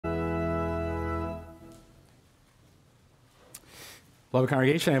Beloved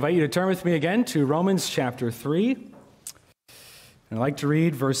congregation, I invite you to turn with me again to Romans chapter 3. And I'd like to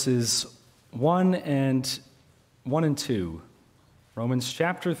read verses 1 and 2. Romans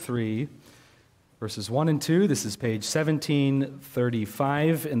chapter 3, verses 1 and 2. This is page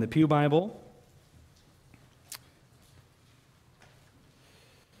 1735 in the Pew Bible.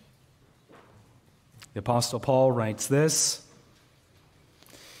 The Apostle Paul writes this: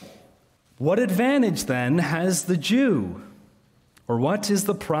 "What advantage then has the Jew? Or what is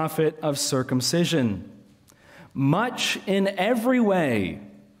the profit of circumcision? Much in every way,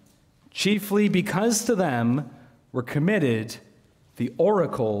 chiefly because to them were committed the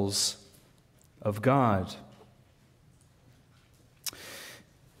oracles of God."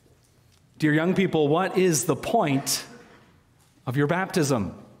 Dear young people, what is the point of your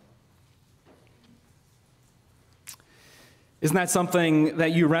baptism? Isn't that something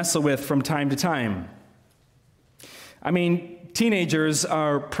that you wrestle with from time to time? I mean, teenagers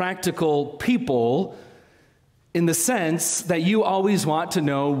are practical people in the sense that you always want to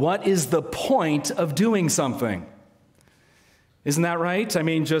know what is the point of doing something. Isn't that right? I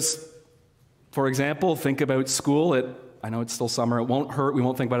mean, just for example, think about school. I know it's still summer. It won't hurt. We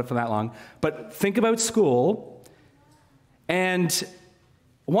won't think about it for that long. But think about school. And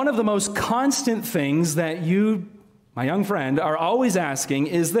one of the most constant things that you, my young friend, are always asking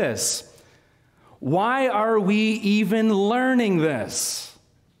is this: why are we even learning this?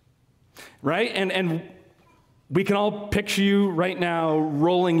 Right? And we can all picture you right now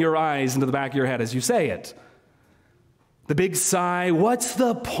rolling your eyes into the back of your head as you say it. The big sigh, what's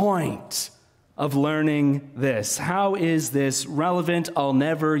the point of learning this? How is this relevant? I'll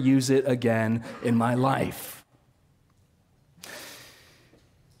never use it again in my life.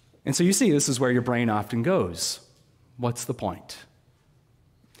 And so you see, this is where your brain often goes. What's the point?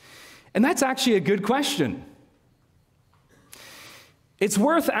 And that's actually a good question. It's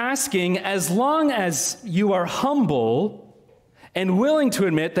worth asking as long as you are humble and willing to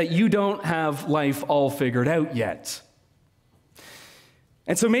admit that you don't have life all figured out yet.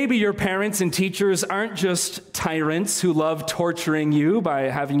 And so maybe your parents and teachers aren't just tyrants who love torturing you by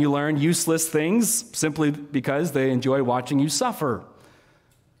having you learn useless things simply because they enjoy watching you suffer.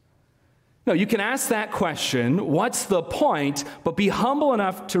 No, you can ask that question, what's the point, but be humble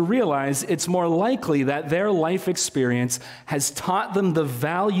enough to realize it's more likely that their life experience has taught them the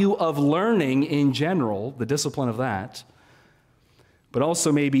value of learning in general, the discipline of that, but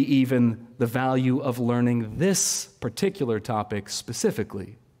also maybe even the value of learning this particular topic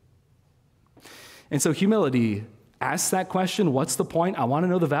specifically. And so humility asks that question, what's the point? I want to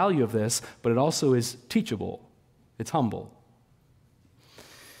know the value of this, but it also is teachable. It's humble.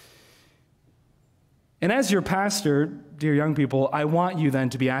 And as your pastor, dear young people, I want you then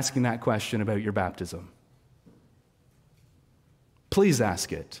to be asking that question about your baptism. Please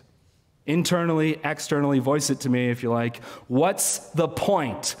ask it. Internally, externally, voice it to me if you like. What's the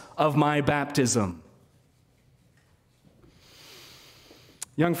point of my baptism?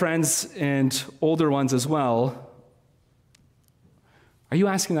 Young friends and older ones as well, are you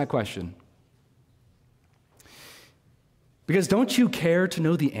asking that question? Because don't you care to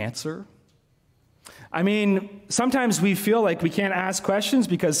know the answer? I mean, sometimes we feel like we can't ask questions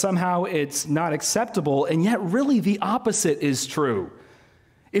because somehow it's not acceptable, and yet really the opposite is true.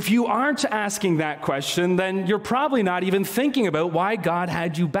 If you aren't asking that question, then you're probably not even thinking about why God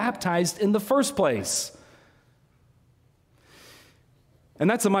had you baptized in the first place. And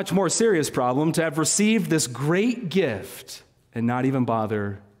that's a much more serious problem, to have received this great gift and not even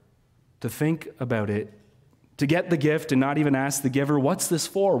bother to think about it, to get the gift and not even ask the giver, what's this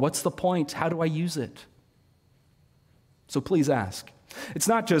for? What's the point? How do I use it? So please ask. It's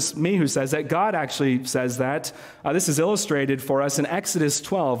not just me who says that. God actually says that. This is illustrated for us in Exodus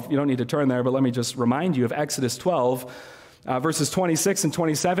 12. You don't need to turn there, but let me just remind you of Exodus 12, verses 26 and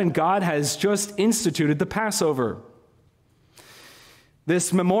 27. God has just instituted the Passover,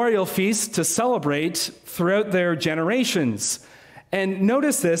 this memorial feast to celebrate throughout their generations. And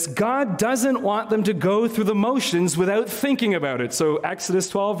notice this, God doesn't want them to go through the motions without thinking about it. So Exodus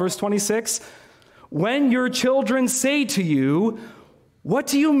 12, verse 26, when your children say to you, what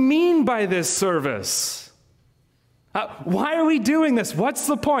do you mean by this service? Why are we doing this? What's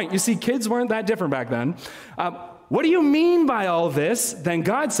the point? You see, kids weren't that different back then. What do you mean by all this? Then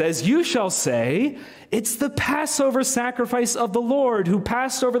God says, you shall say, it's the Passover sacrifice of the Lord who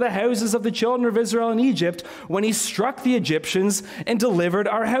passed over the houses of the children of Israel in Egypt when he struck the Egyptians and delivered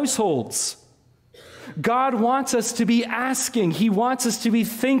our households. God wants us to be asking. He wants us to be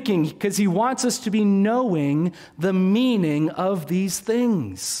thinking because he wants us to be knowing the meaning of these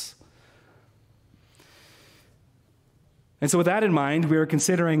things. And so with that in mind, we are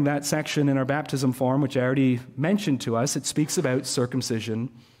considering that section in our baptism form, which I already mentioned to us. It speaks about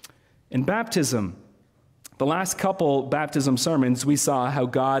circumcision and baptism. The last couple baptism sermons, we saw how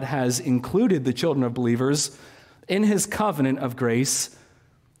God has included the children of believers in his covenant of grace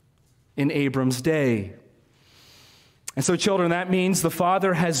in Abram's day. And so, children, that means the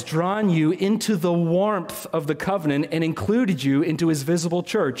Father has drawn you into the warmth of the covenant and included you into his visible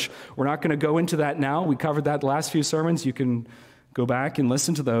church. We're not going to go into that now. We covered that the last few sermons. You can go back and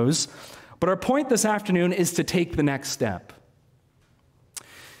listen to those. But our point this afternoon is to take the next step.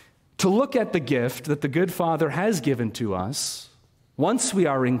 To look at the gift that the good Father has given to us once we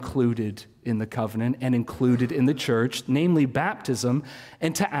are included in the covenant and included in the church, namely baptism,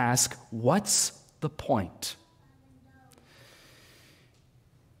 and to ask, what's the point?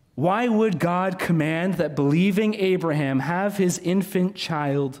 Why would God command that believing Abraham have his infant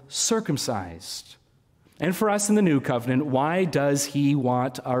child circumcised? And for us in the new covenant, why does he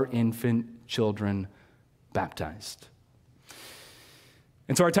want our infant children baptized?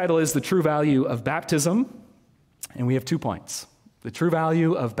 And so our title is The True Value of Baptism, and we have 2 points. The true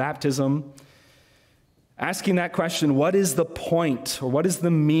value of baptism, asking that question, what is the point, or what is the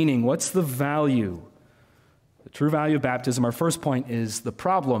meaning, what's the value? The true value of baptism, our first point is the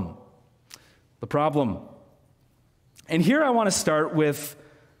problem. The problem. And here I want to start with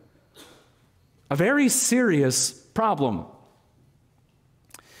a very serious problem.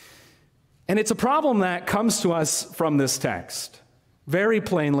 And it's a problem that comes to us from this text. Very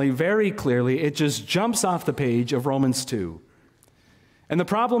plainly, very clearly, it just jumps off the page of Romans 2. And the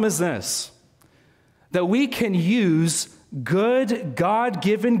problem is this, that we can use good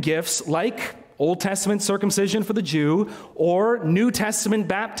God-given gifts like Old Testament circumcision for the Jew or New Testament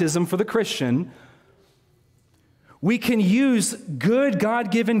baptism for the Christian. We can use good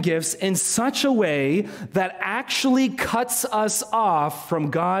God-given gifts in such a way that actually cuts us off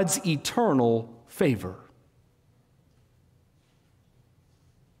from God's eternal favor.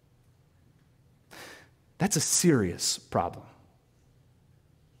 That's a serious problem.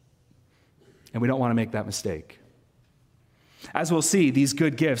 And we don't want to make that mistake. As we'll see, these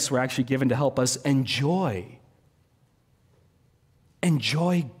good gifts were actually given to help us enjoy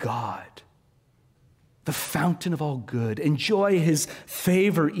God, the fountain of all good, enjoy his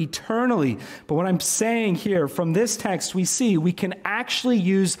favor eternally. But what I'm saying here, from this text, we see we can actually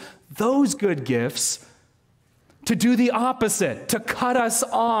use those good gifts to do the opposite, to cut us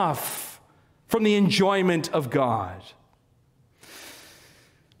off from the enjoyment of God.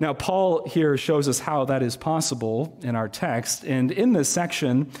 Now, Paul here shows us how that is possible in our text, and in this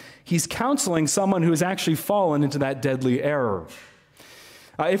section, he's counseling someone who has actually fallen into that deadly error.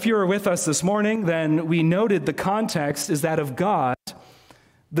 If you were with us this morning, then we noted the context is that of God,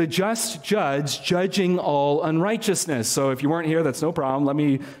 the just judge, judging all unrighteousness. So if you weren't here, that's no problem. Let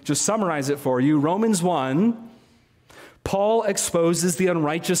me just summarize it for you. Romans 1, Paul exposes the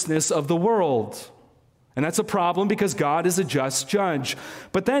unrighteousness of the world. And that's a problem because God is a just judge.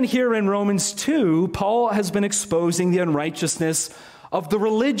 But then here in Romans 2, Paul has been exposing the unrighteousness of the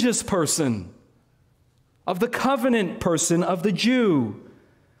religious person, of the covenant person, of the Jew.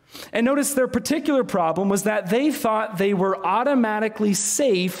 And notice their particular problem was that they thought they were automatically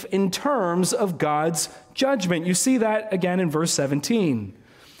safe in terms of God's judgment. You see that again in verse 17.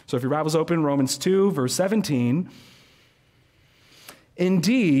 So if your Bible's open, Romans 2, verse 17.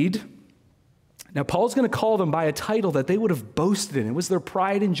 Indeed, now, Paul's going to call them by a title that they would have boasted in. It was their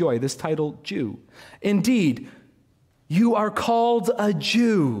pride and joy, this title, Jew. Indeed, you are called a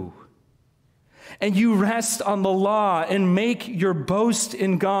Jew, and you rest on the law and make your boast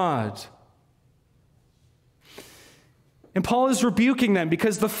in God. And Paul is rebuking them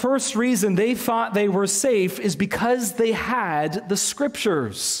because the first reason they thought they were safe is because they had the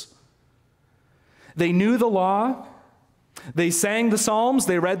Scriptures. They knew the law. They sang the Psalms,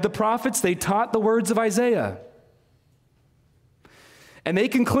 they read the prophets, they taught the words of Isaiah. And they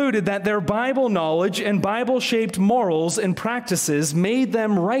concluded that their Bible knowledge and Bible-shaped morals and practices made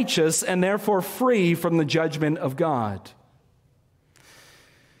them righteous and therefore free from the judgment of God.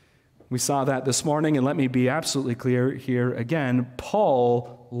 We saw that this morning, and let me be absolutely clear here again.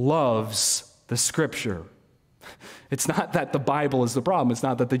 Paul loves the Scripture. It's not that the Bible is the problem. It's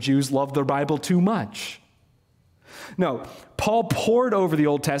not that the Jews love their Bible too much. No, Paul poured over the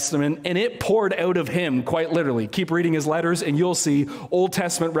Old Testament, and it poured out of him, quite literally. Keep reading his letters, and you'll see Old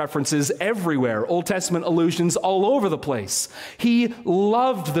Testament references everywhere, Old Testament allusions all over the place. He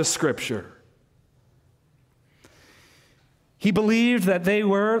loved the Scripture. He believed that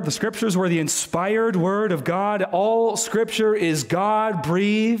the Scriptures were the inspired word of God. All Scripture is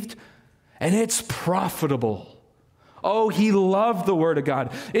God-breathed, and it's profitable. Oh, he loved the Word of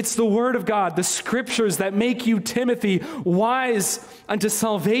God. It's the Word of God, the Scriptures that make you, Timothy, wise unto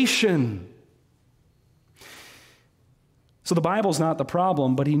salvation. So the Bible's not the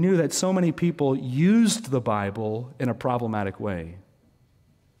problem, but he knew that so many people used the Bible in a problematic way.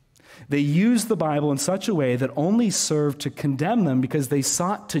 They used the Bible in such a way that only served to condemn them because they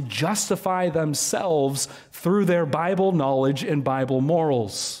sought to justify themselves through their Bible knowledge and Bible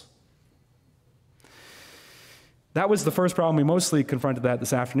morals. That was the first problem. We mostly confronted that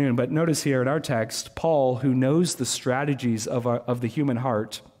this afternoon, but notice here in our text, Paul, who knows the strategies of the human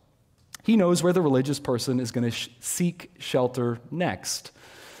heart, he knows where the religious person is going to seek shelter next.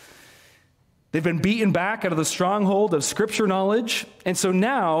 They've been beaten back out of the stronghold of Scripture knowledge, and so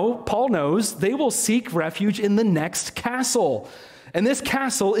now Paul knows they will seek refuge in the next castle. And this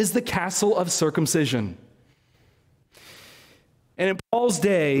castle is the castle of circumcision. And in Paul's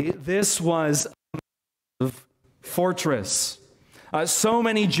day, this was a fortress. So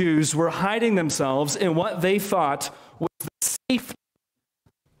many Jews were hiding themselves in what they thought was the safety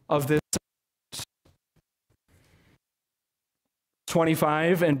of this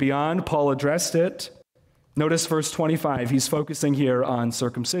 25 and beyond, Paul addressed it. Notice verse 25. He's focusing here on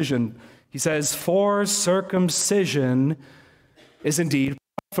circumcision. He says, "For circumcision is indeed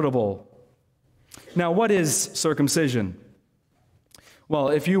profitable." Now, what is circumcision? Well,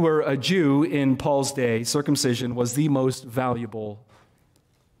 if you were a Jew in Paul's day, circumcision was the most valuable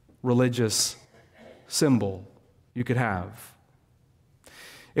religious symbol you could have.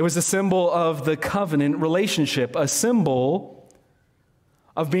 It was a symbol of the covenant relationship, a symbol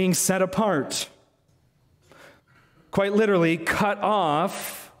of being set apart, quite literally cut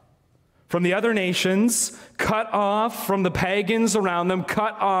off from the other nations, cut off from the pagans around them,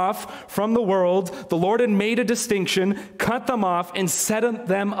 cut off from the world. The Lord had made a distinction, cut them off, and set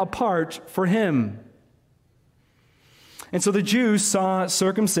them apart for him. And so the Jews saw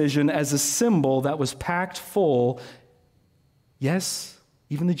circumcision as a symbol that was packed full, yes,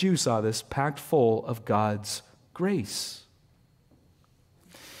 even the Jews saw this, packed full of God's grace.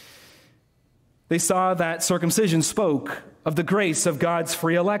 They saw that circumcision spoke of the grace of God's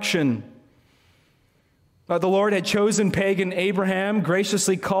free election. The Lord had chosen pagan Abraham,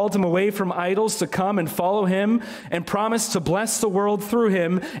 graciously called him away from idols to come and follow him, and promised to bless the world through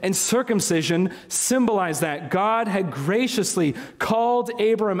him, and circumcision symbolized that. God had graciously called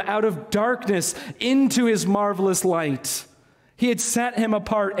Abram out of darkness into his marvelous light. He had set him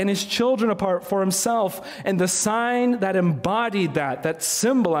apart and his children apart for himself, and the sign that embodied that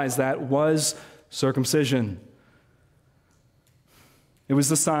symbolized that, was circumcision. It was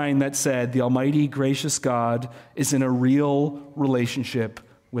the sign that said the almighty, gracious God is in a real relationship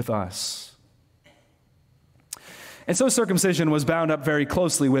with us. And so circumcision was bound up very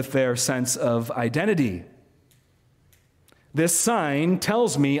closely with their sense of identity. This sign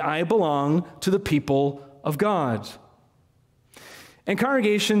tells me I belong to the people of God. And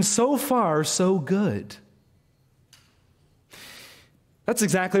congregation, so far, so good. That's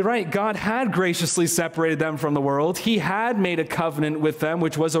exactly right. God had graciously separated them from the world. He had made a covenant with them,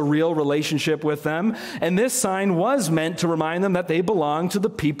 which was a real relationship with them. And this sign was meant to remind them that they belong to the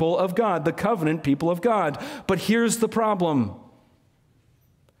people of God, the covenant people of God. But here's the problem.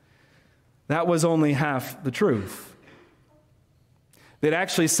 That was only half the truth. They'd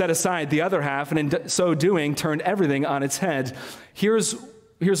actually set aside the other half, and in so doing, turned everything on its head. Here's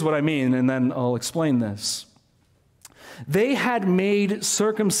what I mean, and then I'll explain this. They had made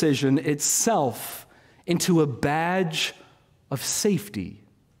circumcision itself into a badge of safety.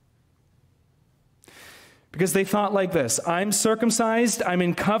 Because they thought like this: I'm circumcised, I'm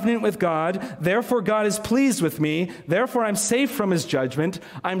in covenant with God, therefore God is pleased with me, therefore I'm safe from his judgment,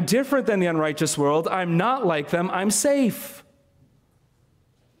 I'm different than the unrighteous world, I'm not like them, I'm safe.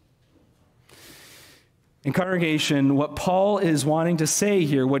 In congregation, what Paul is wanting to say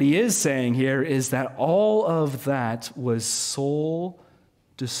here, what he is saying here, is that all of that was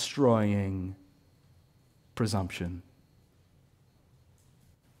soul-destroying presumption.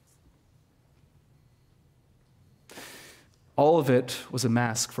 All of it was a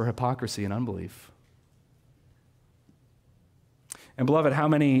mask for hypocrisy and unbelief. And beloved, how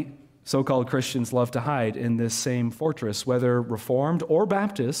many so-called Christians love to hide in this same fortress, whether Reformed or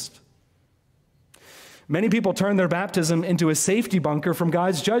Baptist? Many people turn their baptism into a safety bunker from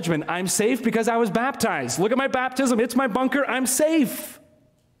God's judgment. I'm safe because I was baptized. Look at my baptism. It's my bunker. I'm safe.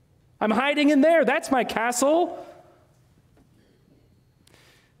 I'm hiding in there. That's my castle.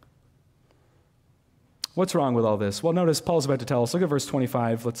 What's wrong with all this? Well, notice Paul's about to tell us. Look at verse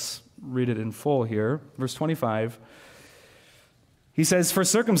 25. Let's read it in full here. Verse 25. He says, for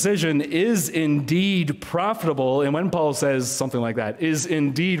circumcision is indeed profitable. And when Paul says something like that, is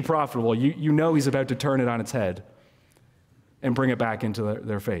indeed profitable, you know he's about to turn it on its head and bring it back into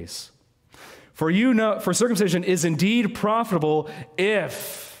their face. For circumcision is indeed profitable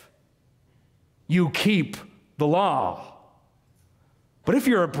if you keep the law. But if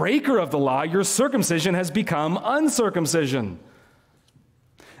you're a breaker of the law, your circumcision has become uncircumcision.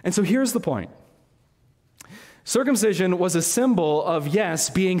 And so here's the point. Circumcision was a symbol of,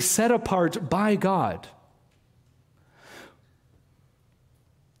 yes, being set apart by God.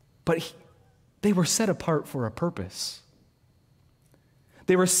 But they were set apart for a purpose.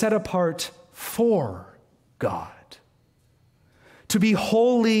 They were set apart for God. To be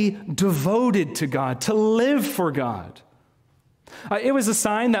wholly devoted to God, to live for God. It was a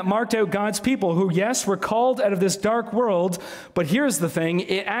sign that marked out God's people who, yes, were called out of this dark world, but here's the thing,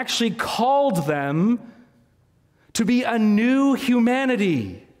 it actually called them to be a new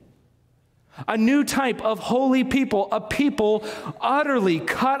humanity, a new type of holy people, a people utterly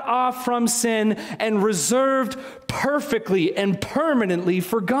cut off from sin and reserved perfectly and permanently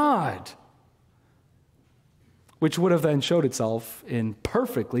for God, which would have then showed itself in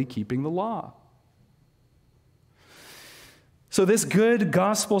perfectly keeping the law. So this good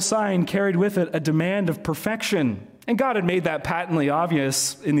gospel sign carried with it a demand of perfection. And God had made that patently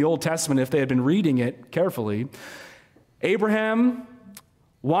obvious in the Old Testament if they had been reading it carefully. Abraham,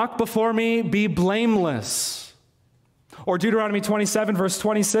 walk before me, be blameless. Or Deuteronomy 27, verse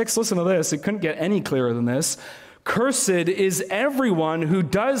 26, listen to this. It couldn't get any clearer than this. Cursed is everyone who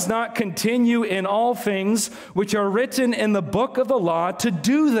does not continue in all things which are written in the book of the law to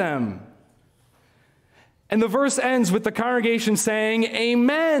do them. And the verse ends with the congregation saying,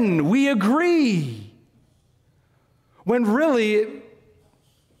 Amen, we agree. When really,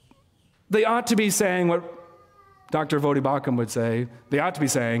 they ought to be saying what Dr. Vodi Bakum would say, they ought to be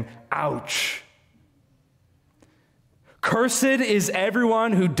saying, ouch. Cursed is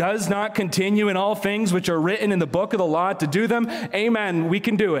everyone who does not continue in all things which are written in the book of the law to do them. Amen, we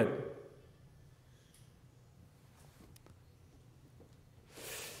can do it.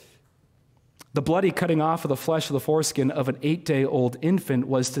 The bloody cutting off of the flesh of the foreskin of an 8-day-old infant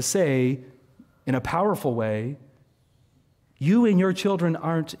was to say, in a powerful way, you and your children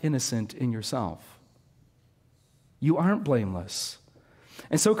aren't innocent in yourself. You aren't blameless.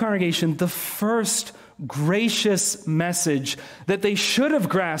 And so, congregation, the first gracious message that they should have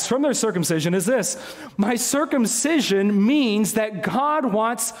grasped from their circumcision is this. My circumcision means that God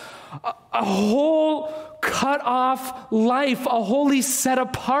wants a whole cut off life, a wholly set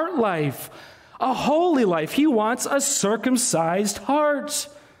apart life, a holy life. He wants a circumcised heart.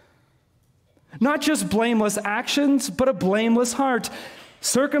 Not just blameless actions, but a blameless heart.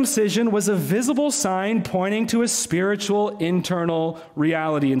 Circumcision was a visible sign pointing to a spiritual internal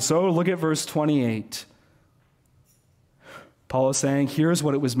reality. And so look at verse 28. Paul is saying, here's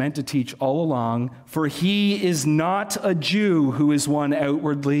what it was meant to teach all along. For he is not a Jew who is one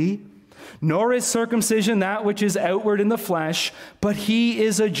outwardly, nor is circumcision that which is outward in the flesh, but he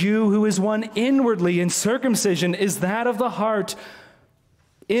is a Jew who is one inwardly, and circumcision is that of the heart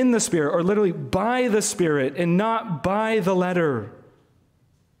in the Spirit, or literally by the Spirit, and not by the letter.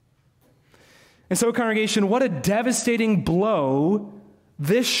 And so, congregation, what a devastating blow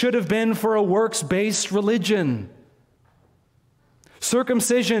this should have been for a works-based religion.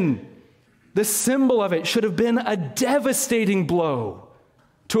 Circumcision, the symbol of it, should have been a devastating blow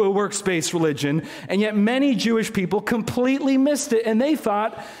to a works-based religion, and yet many Jewish people completely missed it, and they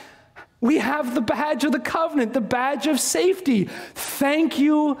thought, we have the badge of the covenant, the badge of safety. Thank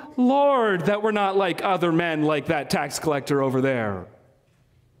you, Lord, that we're not like other men, like that tax collector over there.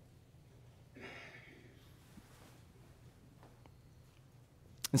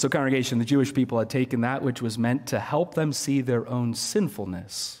 And so, congregation, the Jewish people had taken that which was meant to help them see their own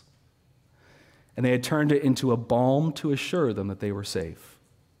sinfulness, and they had turned it into a balm to assure them that they were safe.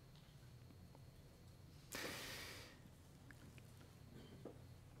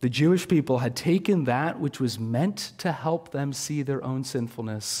 The Jewish people had taken that which was meant to help them see their own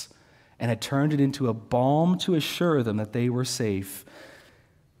sinfulness and had turned it into a balm to assure them that they were safe.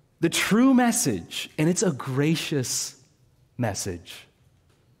 The true message, and it's a gracious message.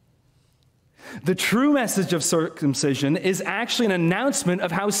 The true message of circumcision is actually an announcement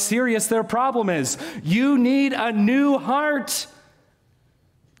of how serious their problem is. You need a new heart.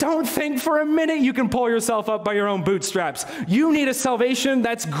 Don't think for a minute you can pull yourself up by your own bootstraps. You need a salvation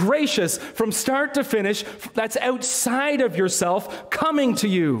that's gracious from start to finish, that's outside of yourself, coming to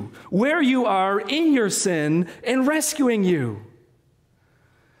you, where you are in your sin and rescuing you.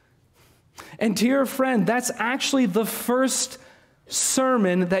 And dear friend, that's actually the first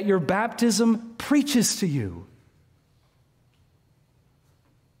sermon that your baptism preaches to you?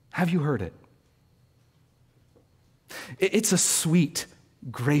 Have you heard it? It's a sweet,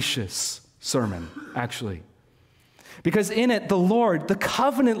 gracious sermon, actually. Because in it, the Lord, the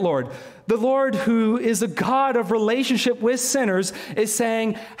covenant Lord, the Lord who is a God of relationship with sinners, is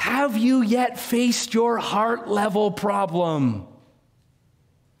saying, have you yet faced your heart level problem?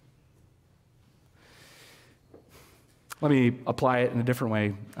 Let me apply it in a different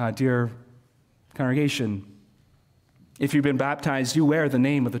way. Dear congregation, if you've been baptized, you wear the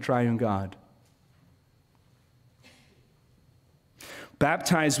name of the triune God.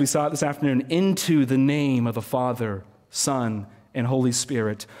 Baptized, we saw it this afternoon, into the name of the Father, Son, and Holy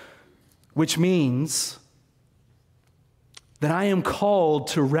Spirit, which means that I am called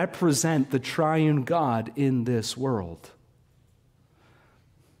to represent the triune God in this world.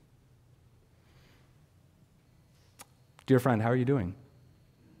 Dear friend, how are you doing?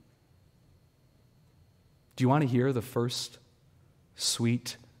 Do you want to hear the first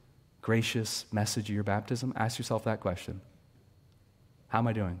sweet, gracious message of your baptism? Ask yourself that question. How am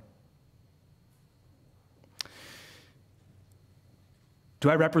I doing? Do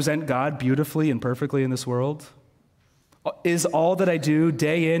I represent God beautifully and perfectly in this world? Is all that I do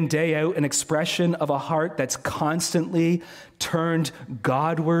day in, day out an expression of a heart that's constantly turned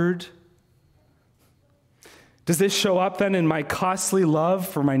Godward? Does this show up then in my costly love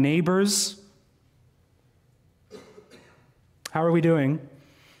for my neighbors? How are we doing?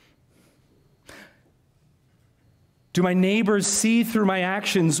 Do my neighbors see through my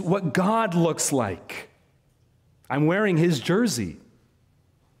actions what God looks like? I'm wearing his jersey.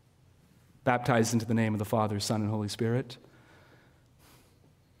 Baptized into the name of the Father, Son, and Holy Spirit.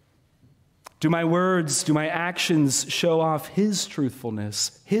 Do my words, do my actions show off his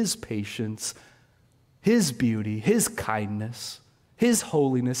truthfulness, his patience, his beauty, his kindness, his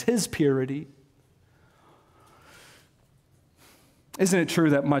holiness, his purity? Isn't it true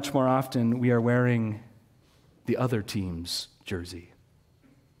that much more often we are wearing the other team's jersey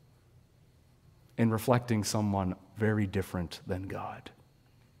and reflecting someone very different than God?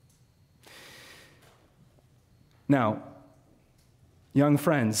 Now, young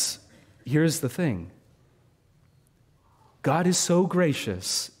friends, here's the thing. God is so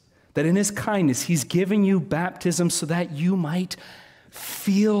gracious that in his kindness, he's given you baptism so that you might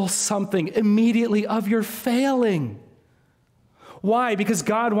feel something immediately of your failing. Why? Because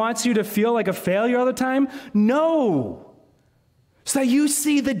God wants you to feel like a failure all the time? No. So that you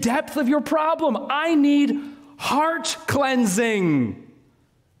see the depth of your problem. I need heart cleansing.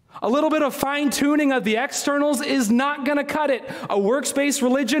 A little bit of fine-tuning of the externals is not going to cut it. A works-based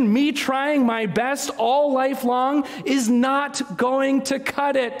religion, me trying my best all life long, is not going to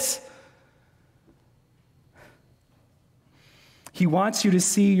cut it. He wants you to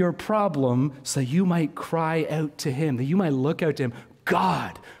see your problem so you might cry out to him, that you might look out to him.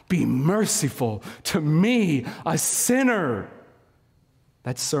 God, be merciful to me, a sinner.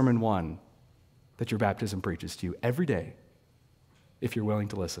 That's sermon one that your baptism preaches to you every day, if you're willing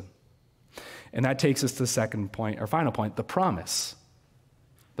to listen. And that takes us to the second point, our final point, the promise.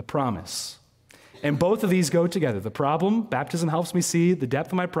 The promise. And both of these go together. The problem, baptism helps me see the depth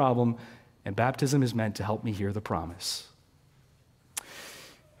of my problem, and baptism is meant to help me hear the promise.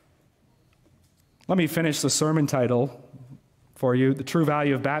 Let me finish the sermon title for you, The True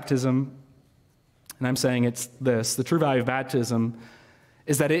Value of Baptism. And I'm saying it's this: the true value of baptism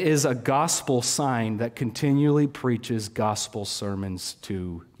is that it is a gospel sign that continually preaches gospel sermons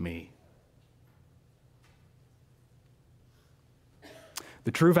to me.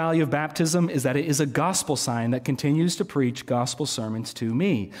 The true value of baptism is that it is a gospel sign that continues to preach gospel sermons to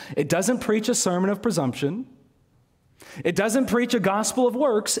me. It doesn't preach a sermon of presumption. It doesn't preach a gospel of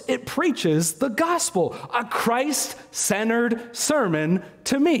works. It preaches the gospel, a Christ-centered sermon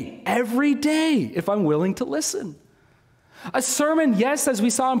to me every day if I'm willing to listen. A sermon, yes, as we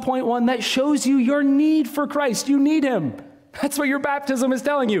saw in point one, that shows you your need for Christ. You need him. That's what your baptism is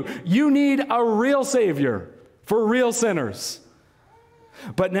telling you. You need a real Savior for real sinners.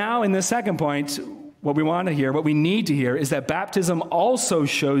 But now in the second point, what we want to hear, what we need to hear, is that baptism also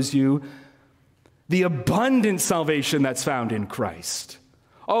shows you the abundant salvation that's found in Christ.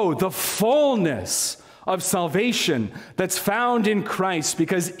 Oh, the fullness of salvation that's found in Christ,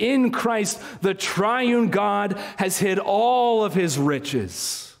 because in Christ, the triune God has hid all of his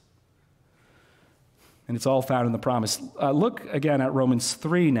riches. And it's all found in the promise. Look again at Romans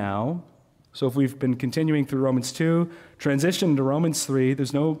 3 now. So if we've been continuing through Romans 2, transition to Romans 3,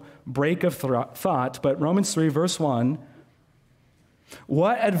 there's no break of thought, but Romans 3, verse 1,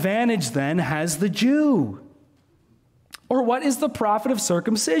 what advantage then has the Jew? Or what is the profit of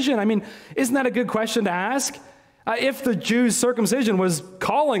circumcision? I mean, isn't that a good question to ask? If the Jews' circumcision was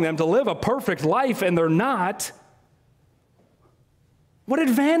calling them to live a perfect life and they're not, what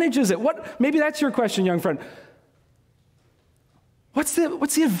advantage is it? Maybe that's your question, young friend. What's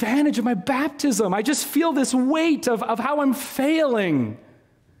the advantage of my baptism? I just feel this weight of how I'm failing.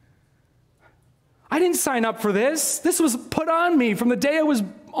 I didn't sign up for this. This was put on me from the day I was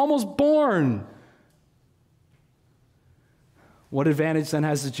almost born. What advantage then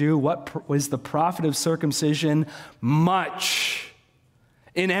has the Jew? What was the profit of circumcision? Much.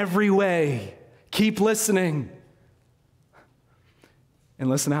 In every way. Keep listening. And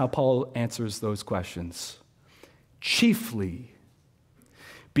listen to how Paul answers those questions. Chiefly,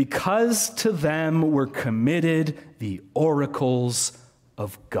 because to them were committed the oracles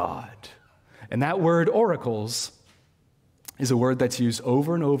of God. And that word oracles is a word that's used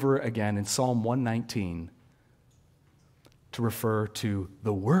over and over again in Psalm 119 to refer to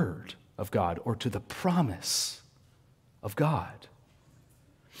the word of God or to the promise of God.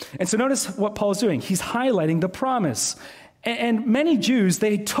 And so notice what Paul is doing. He's highlighting the promise. And many Jews,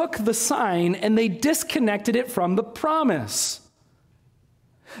 they took the sign and they disconnected it from the promise.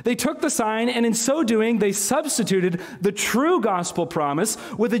 They took the sign, and in so doing, they substituted the true gospel promise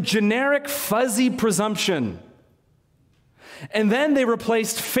with a generic, fuzzy presumption. And then they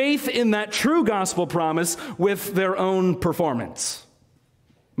replaced faith in that true gospel promise with their own performance.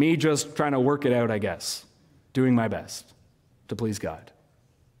 Me just trying to work it out, I guess, doing my best to please God.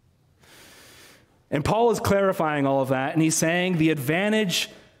 And Paul is clarifying all of that, and he's saying the advantage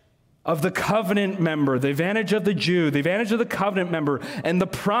of the covenant member, the advantage of the Jew, the advantage of the covenant member, and the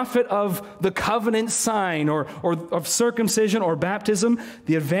profit of the covenant sign or of circumcision or baptism,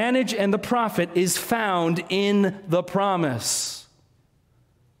 the advantage and the profit is found in the promise.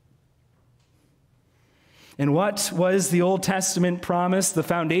 And what was the Old Testament promise? The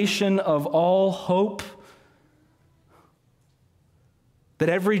foundation of all hope that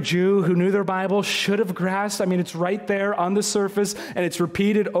every Jew who knew their Bible should have grasped. I mean, it's right there on the surface, and it's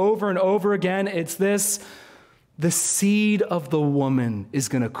repeated over and over again. It's this: the seed of the woman is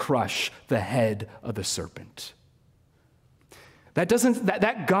going to crush the head of the serpent.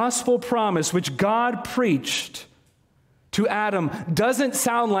 That gospel promise which God preached to Adam doesn't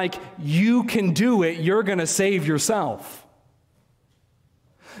sound like you can do it, you're going to save yourself.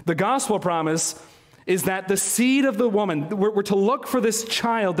 The gospel promise is that the seed of the woman, we're to look for this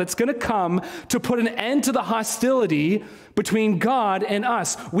child that's going to come to put an end to the hostility between God and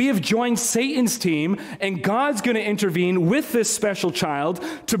us. We have joined Satan's team, and God's going to intervene with this special child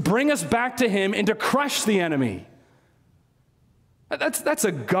to bring us back to him and to crush the enemy. That's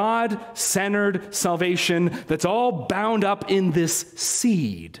a God-centered salvation that's all bound up in this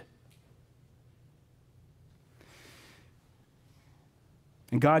seed.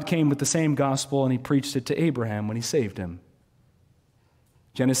 And God came with the same gospel, and he preached it to Abraham when he saved him.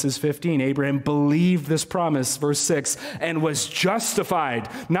 Genesis 15, Abraham believed this promise, verse 6, and was justified,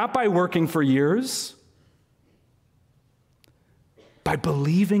 not by working for years, by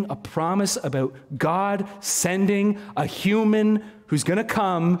believing a promise about God sending a human who's going to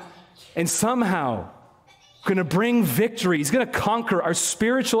come and somehow going to bring victory. He's going to conquer our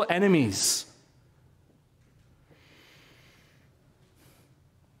spiritual enemies.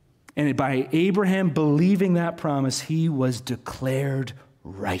 And by Abraham believing that promise, he was declared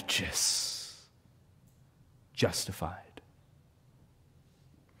righteous, justified.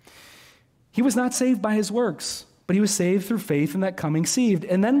 He was not saved by his works, but he was saved through faith in that coming seed.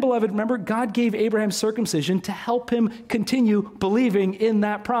 And then, beloved, remember, God gave Abraham circumcision to help him continue believing in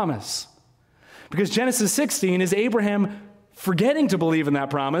that promise. Because Genesis 16 is Abraham forgetting to believe in that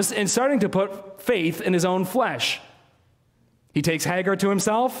promise and starting to put faith in his own flesh. He takes Hagar to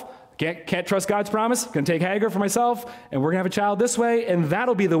himself. Can't trust God's promise. Going to take Hagar for myself, and we're going to have a child this way, and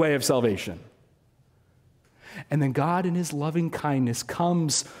that'll be the way of salvation. And then God, in his loving kindness,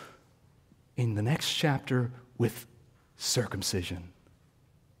 comes in the next chapter with circumcision.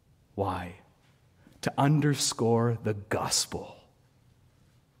 Why? To underscore the gospel.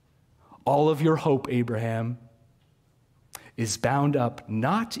 All of your hope, Abraham, is bound up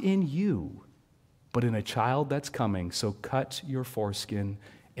not in you, but in a child that's coming. So cut your foreskin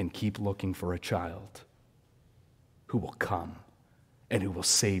and keep looking for a child who will come and who will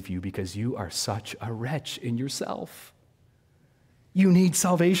save you, because you are such a wretch in yourself. You need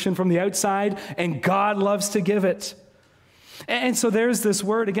salvation from the outside, and God loves to give it. And so there's this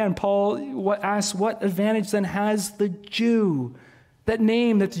word again. Paul asks, what advantage then has the Jew? That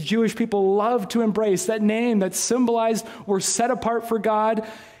name that the Jewish people love to embrace, that name that symbolized we're set apart for God.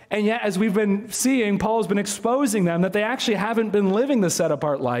 And yet, as we've been seeing, Paul's been exposing them that they actually haven't been living the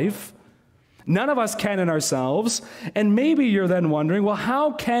set-apart life. None of us can in ourselves. And maybe you're then wondering, well,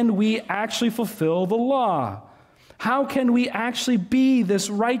 how can we actually fulfill the law? How can we actually be this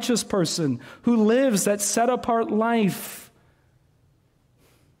righteous person who lives that set-apart life?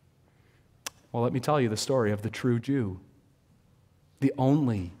 Well, let me tell you the story of the true Jew, the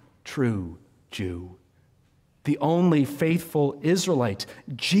only true Jew, the only faithful Israelite,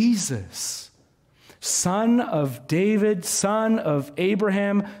 Jesus, son of David, son of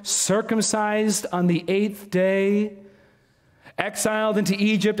Abraham, circumcised on the 8th day, exiled into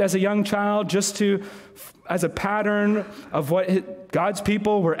Egypt as a young child as a pattern of what God's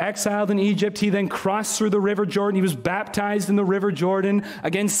people were exiled in Egypt. He then crossed through the River Jordan. He was baptized in the River Jordan,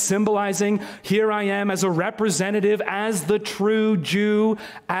 again symbolizing, here I am as a representative, as the true Jew,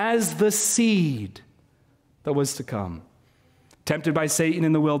 as the seed that was to come. Tempted by Satan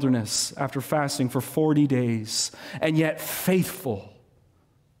in the wilderness after fasting for 40 days, and yet faithful.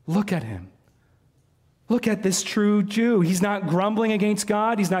 Look at him. Look at this true Jew. He's not grumbling against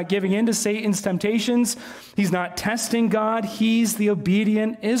God. He's not giving in to Satan's temptations. He's not testing God. He's the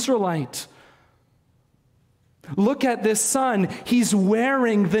obedient Israelite. Look at this son. He's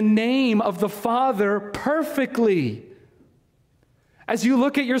wearing the name of the Father perfectly. As you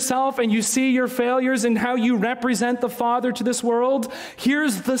look at yourself and you see your failures and how you represent the Father to this world,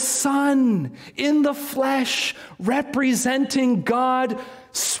 here's the Son in the flesh representing God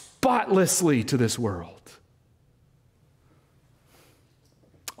spotlessly to this world.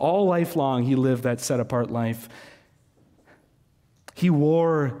 All life long, he lived that set-apart life. He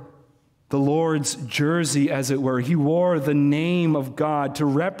wore the Lord's jersey, as it were. He wore the name of God to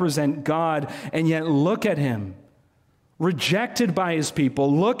represent God, and yet look at him. Rejected by his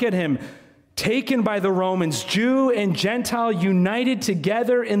people. Look at him, taken by the Romans, Jew and Gentile united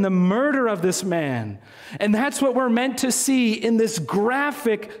together in the murder of this man. And that's what we're meant to see in this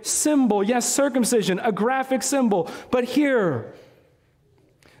graphic symbol. Yes, circumcision, a graphic symbol. But here,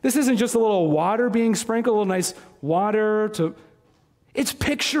 this isn't just a little water being sprinkled, a little nice water. It's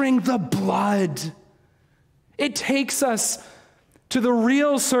picturing the blood. It takes us to the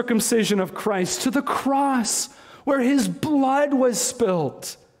real circumcision of Christ, to the cross, where his blood was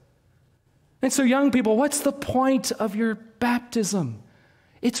spilt. And so, young people, what's the point of your baptism?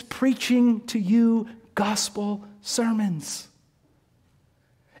 It's preaching to you gospel sermons.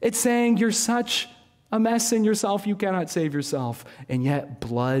 It's saying you're such a mess in yourself, you cannot save yourself, and yet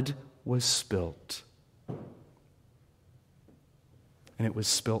blood was spilt. And it was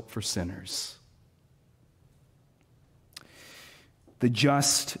spilt for sinners. The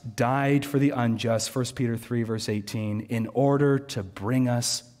just died for the unjust, 1 Peter 3, verse 18, in order to bring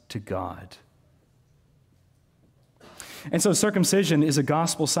us to God. And so circumcision is a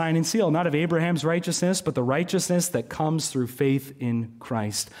gospel sign and seal, not of Abraham's righteousness, but the righteousness that comes through faith in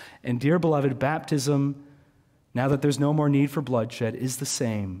Christ. And dear beloved, baptism, now that there's no more need for bloodshed, is the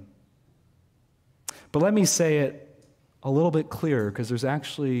same. But let me say it a little bit clearer, because there's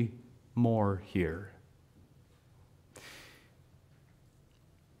actually more here.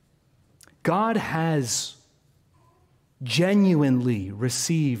 God has genuinely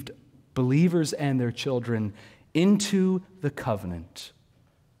received believers and their children into the covenant.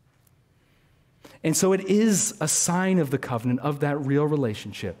 And so it is a sign of the covenant, of that real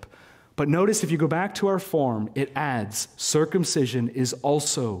relationship. But notice if you go back to our form, it adds circumcision is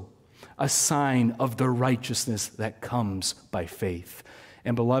also a sign of the righteousness that comes by faith.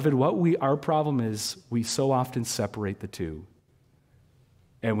 And beloved, our problem is we so often separate the two.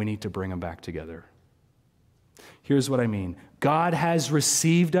 And we need to bring them back together. Here's what I mean. God has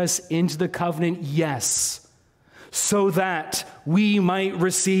received us into the covenant, yes, so that we might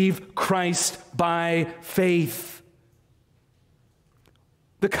receive Christ by faith.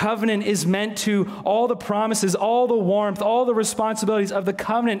 The covenant is meant to, all the promises, all the warmth, all the responsibilities of the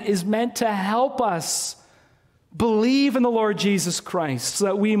covenant is meant to help us believe in the Lord Jesus Christ so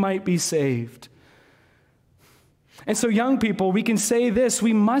that we might be saved. And so, young people, we can say this,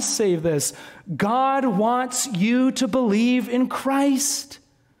 we must say this. God wants you to believe in Christ.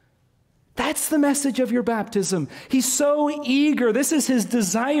 That's the message of your baptism. He's so eager. This is his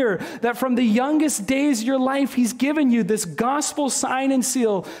desire that from the youngest days of your life, he's given you this gospel sign and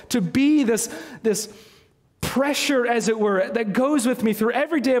seal to be this pressure, as it were, that goes with me through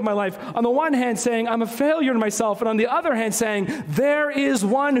every day of my life. On the one hand, saying, I'm a failure in myself. And on the other hand, saying, there is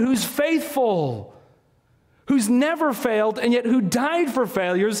one who's faithful, who's never failed, and yet who died for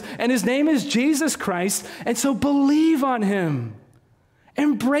failures, and his name is Jesus Christ, and so believe on him.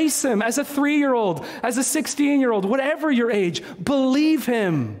 Embrace him as a 3-year-old, as a 16-year-old, whatever your age. Believe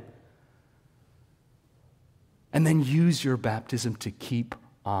him. And then use your baptism to keep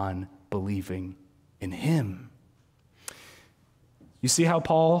on believing in him. You see how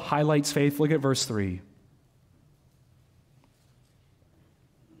Paul highlights faith? Look at verse 3.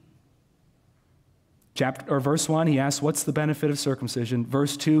 Verse 1, he asks, what's the benefit of circumcision?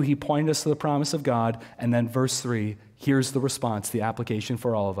 Verse 2, he pointed us to the promise of God. And then verse 3, here's the response, the application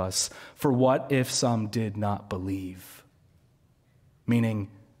for all of us. For what if some did not believe? Meaning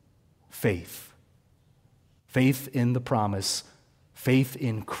faith. Faith in the promise, faith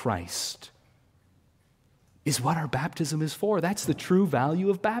in Christ is what our baptism is for. That's the true value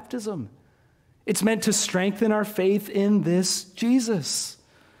of baptism. It's meant to strengthen our faith in this Jesus.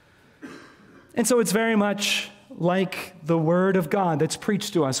 And so it's very much like the Word of God that's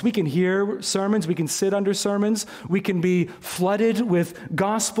preached to us. We can hear sermons, we can sit under sermons, we can be flooded with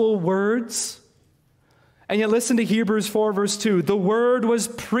gospel words. And yet listen to Hebrews 4, verse 2. The word was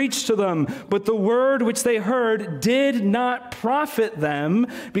preached to them, but the word which they heard did not profit them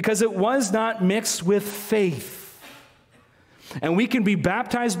because it was not mixed with faith. And we can be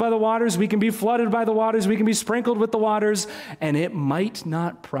baptized by the waters, we can be flooded by the waters, we can be sprinkled with the waters, and it might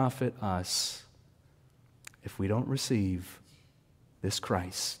not profit us if we don't receive this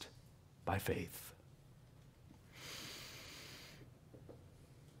Christ by faith.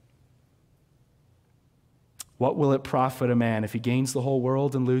 What will it profit a man if he gains the whole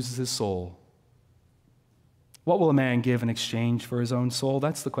world and loses his soul? What will a man give in exchange for his own soul?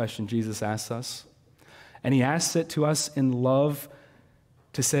 That's the question Jesus asks us. And he asks it to us in love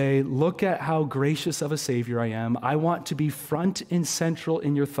to say, look at how gracious of a Savior I am. I want to be front and central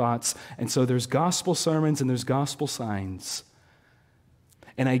in your thoughts. And so there's gospel sermons and there's gospel signs.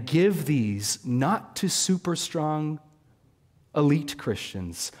 And I give these not to super strong elite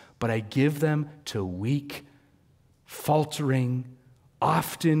Christians, but I give them to weak, faltering,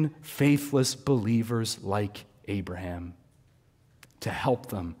 often faithless believers like Abraham, to help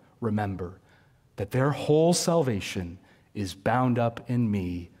them remember that their whole salvation is bound up in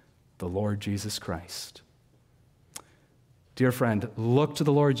me, the Lord Jesus Christ. Dear friend, look to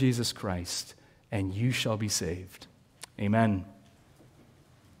the Lord Jesus Christ, and you shall be saved. Amen.